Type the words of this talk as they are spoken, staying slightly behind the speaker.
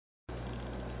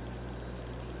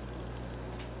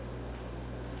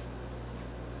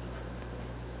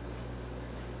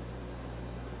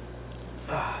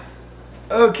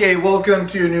Okay, welcome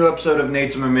to a new episode of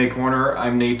Nate's MMA Corner.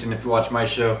 I'm Nate, and if you watch my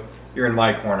show, you're in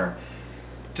my corner.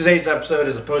 Today's episode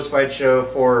is a post-fight show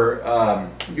for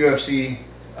UFC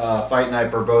Fight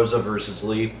Night Barboza versus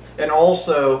Lee. And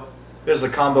also, there's a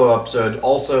combo episode,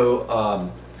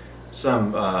 also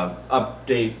some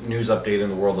news update in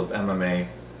the world of MMA.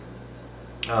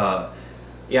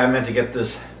 Yeah, I meant to get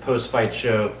this post-fight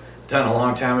show done a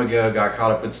long time ago, got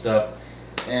caught up with stuff.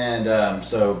 And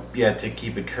so, yeah, to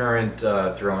keep it current,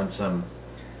 throw in some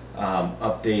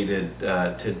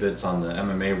updated tidbits on the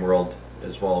MMA world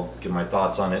as well, give my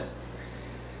thoughts on it.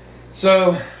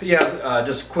 So, yeah,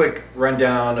 just a quick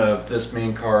rundown of this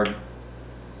main card.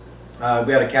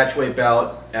 We had a catchweight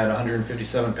bout at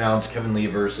 157 pounds, Kevin Lee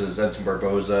versus Edson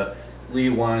Barboza. Lee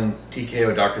won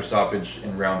TKO doctor stoppage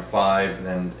in round 5. And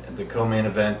then the co-main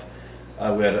event,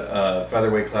 we had a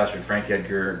featherweight clash with Frank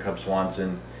Edgar and Cub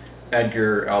Swanson.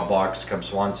 Edgar outboxed Cub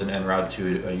Swanson en route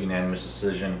to a unanimous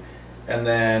decision. And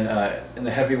then in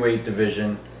the heavyweight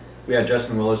division, we had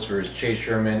Justin Willis versus Chase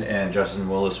Sherman, and Justin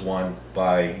Willis won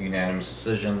by unanimous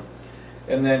decision.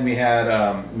 And then we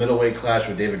had middleweight clash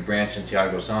with David Branch and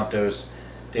Thiago Santos.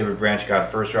 David Branch got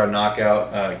first round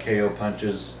knockout, KO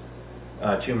punches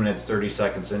 2 minutes 30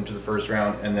 seconds into the first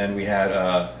round. And then we had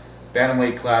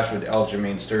bantamweight clash with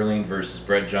Aljamain Sterling versus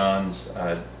Brett Johns.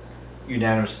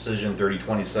 Unanimous decision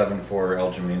 30-27 for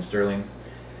Aljamain Sterling.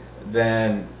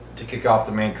 Then to kick off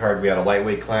the main card, we had a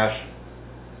lightweight clash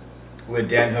with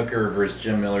Dan Hooker versus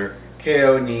Jim Miller.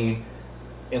 KO knee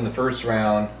in the first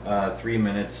round, 3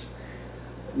 minutes.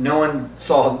 No one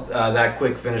saw that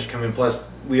quick finish coming. Plus,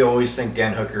 we always think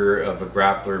Dan Hooker of a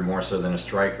grappler more so than a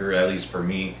striker, at least for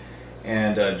me.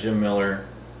 And Jim Miller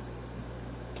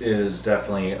is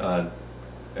definitely,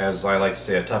 as I like to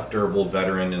say, a tough, durable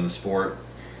veteran in the sport.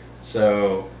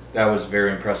 So that was a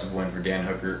very impressive win for Dan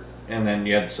Hooker. And then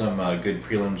you had some good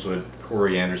prelims with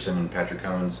Corey Anderson and Patrick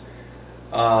Cummins.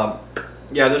 Yeah,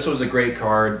 this was a great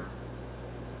card.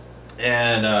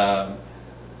 And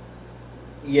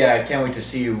yeah, I can't wait to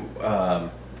see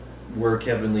where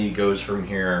Kevin Lee goes from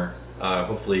here.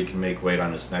 Hopefully he can make weight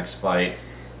on his next fight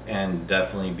and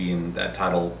definitely be in that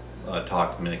title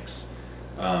talk mix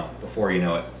before you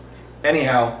know it.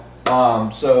 Anyhow,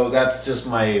 so that's just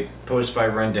my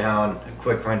post-fight rundown, a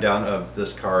quick rundown of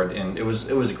this card, and it was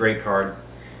a great card.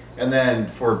 And then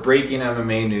for breaking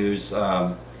MMA news,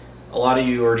 a lot of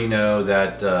you already know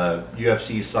that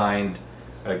UFC signed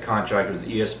a contract with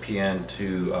ESPN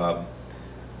to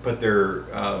put their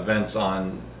events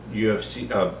on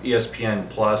ESPN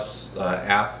Plus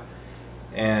app,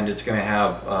 and it's going to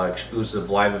have exclusive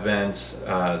live events,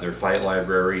 their fight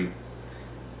library,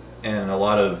 and a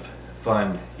lot of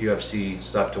fun UFC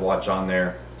stuff to watch on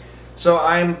there. So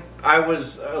I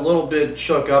was a little bit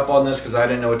shook up on this because I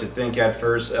didn't know what to think at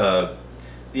first. The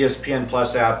ESPN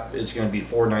Plus app is going to be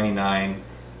 $4.99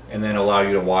 and then allow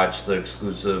you to watch the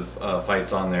exclusive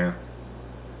fights on there.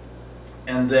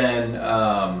 And then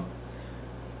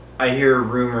I hear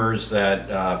rumors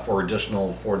that for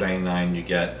additional $4.99 you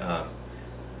get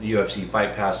the UFC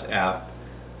Fight Pass app.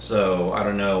 So I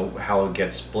don't know how it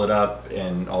gets split up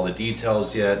and all the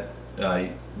details yet.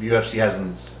 UFC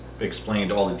hasn't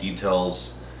explained all the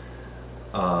details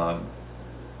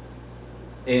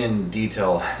in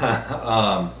detail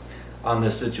on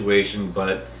this situation,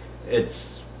 but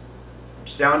it's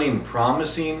sounding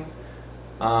promising.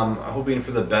 Hoping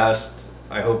for the best.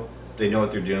 I hope they know what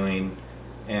they're doing,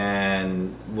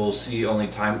 and we'll see. Only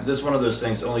time. This is one of those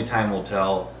things. Only time will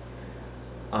tell.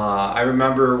 I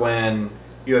remember when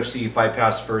UFC Fight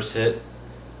Pass first hit,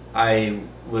 I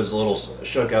was a little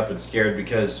shook up and scared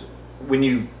because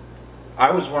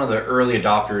I was one of the early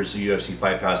adopters of UFC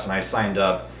Fight Pass, and I signed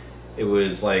up. It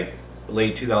was like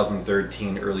late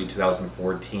 2013, early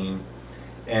 2014,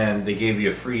 and they gave you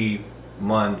a free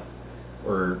month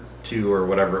or two or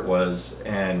whatever it was,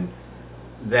 and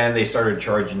then they started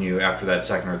charging you after that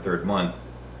second or third month,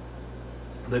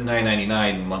 the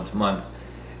 $9.99 month to month,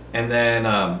 and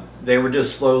then they were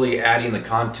just slowly adding the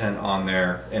content on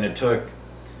there, and it took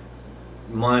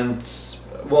months.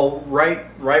 Well, right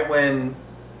when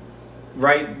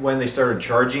they started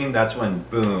charging, that's when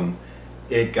boom,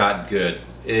 it got good.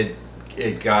 It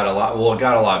got a lot. Well, it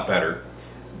got a lot better.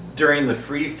 During the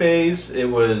free phase, they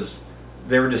were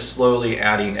just slowly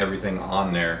adding everything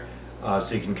on there,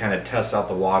 so you can kind of test out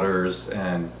the waters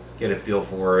and get a feel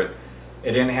for it.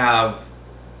 It didn't have.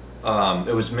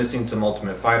 It was missing some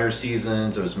Ultimate Fighter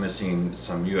seasons. It was missing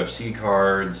some UFC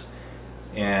cards,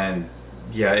 and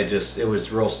yeah, it was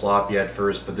real sloppy at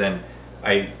first, but then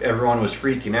everyone was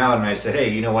freaking out, and I said, hey,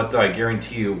 you know what though, I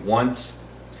guarantee you once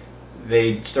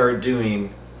they start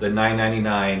doing the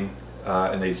 $9.99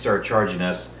 and they start charging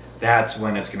us, that's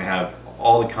when it's going to have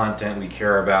all the content we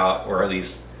care about, or at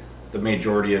least the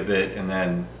majority of it, and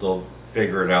then they'll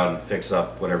figure it out and fix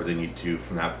up whatever they need to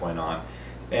from that point on.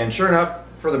 And sure enough,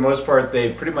 for the most part,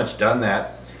 they've pretty much done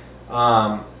that.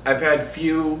 I've had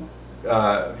few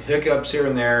hiccups here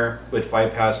and there with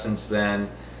Fight Pass since then,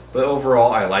 but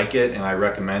overall I like it and I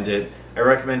recommend it. I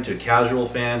recommend to casual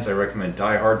fans, I recommend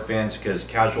die-hard fans, because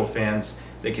casual fans,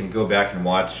 they can go back and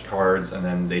watch cards and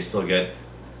then they still get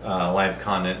live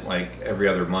content like every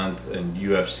other month, and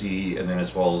UFC, and then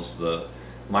as well as the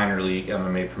minor league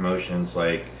MMA promotions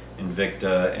like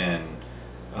Invicta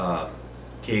and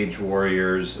Cage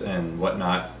Warriors and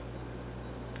whatnot.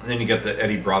 And then you get the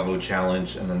Eddie Bravo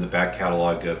Challenge, and then the back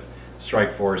catalog of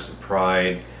Strikeforce and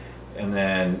Pride, and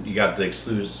then you got the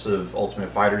exclusive Ultimate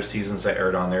Fighter seasons that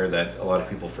aired on there that a lot of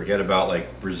people forget about,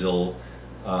 like Brazil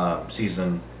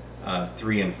season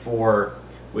 3 and 4,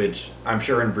 which I'm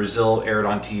sure in Brazil aired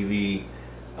on TV.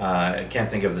 I can't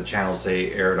think of the channels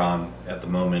they aired on at the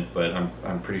moment, but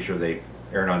I'm pretty sure they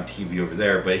aired on TV over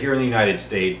there. But here in the United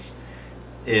States,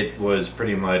 it was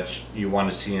pretty much, you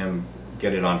want to see him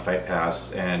get it on Fight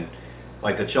Pass, and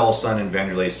like the Chael Sonnen and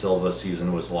Vanderlei Silva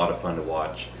season was a lot of fun to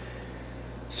watch.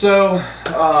 So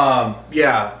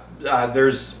yeah,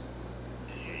 there's,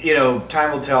 you know,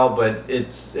 time will tell, but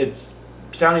it's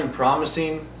sounding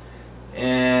promising.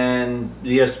 And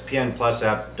the ESPN Plus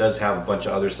app does have a bunch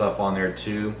of other stuff on there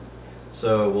too,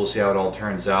 so we'll see how it all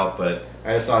turns out. But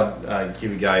I just thought I'd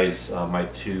give you guys my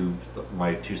two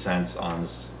cents on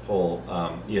this whole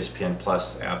ESPN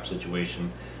Plus app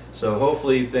situation. So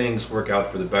hopefully things work out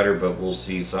for the better, but we'll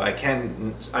see. So I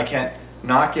can't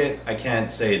knock it. I can't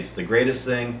say it's the greatest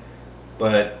thing,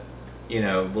 but you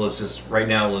know, let's just right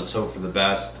now let's hope for the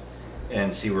best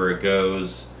and see where it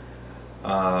goes.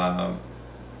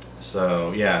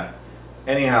 So yeah,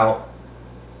 anyhow,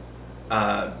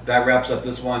 that wraps up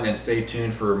this one, and stay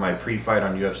tuned for my pre-fight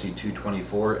on UFC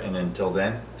 224, and until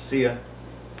then, see ya.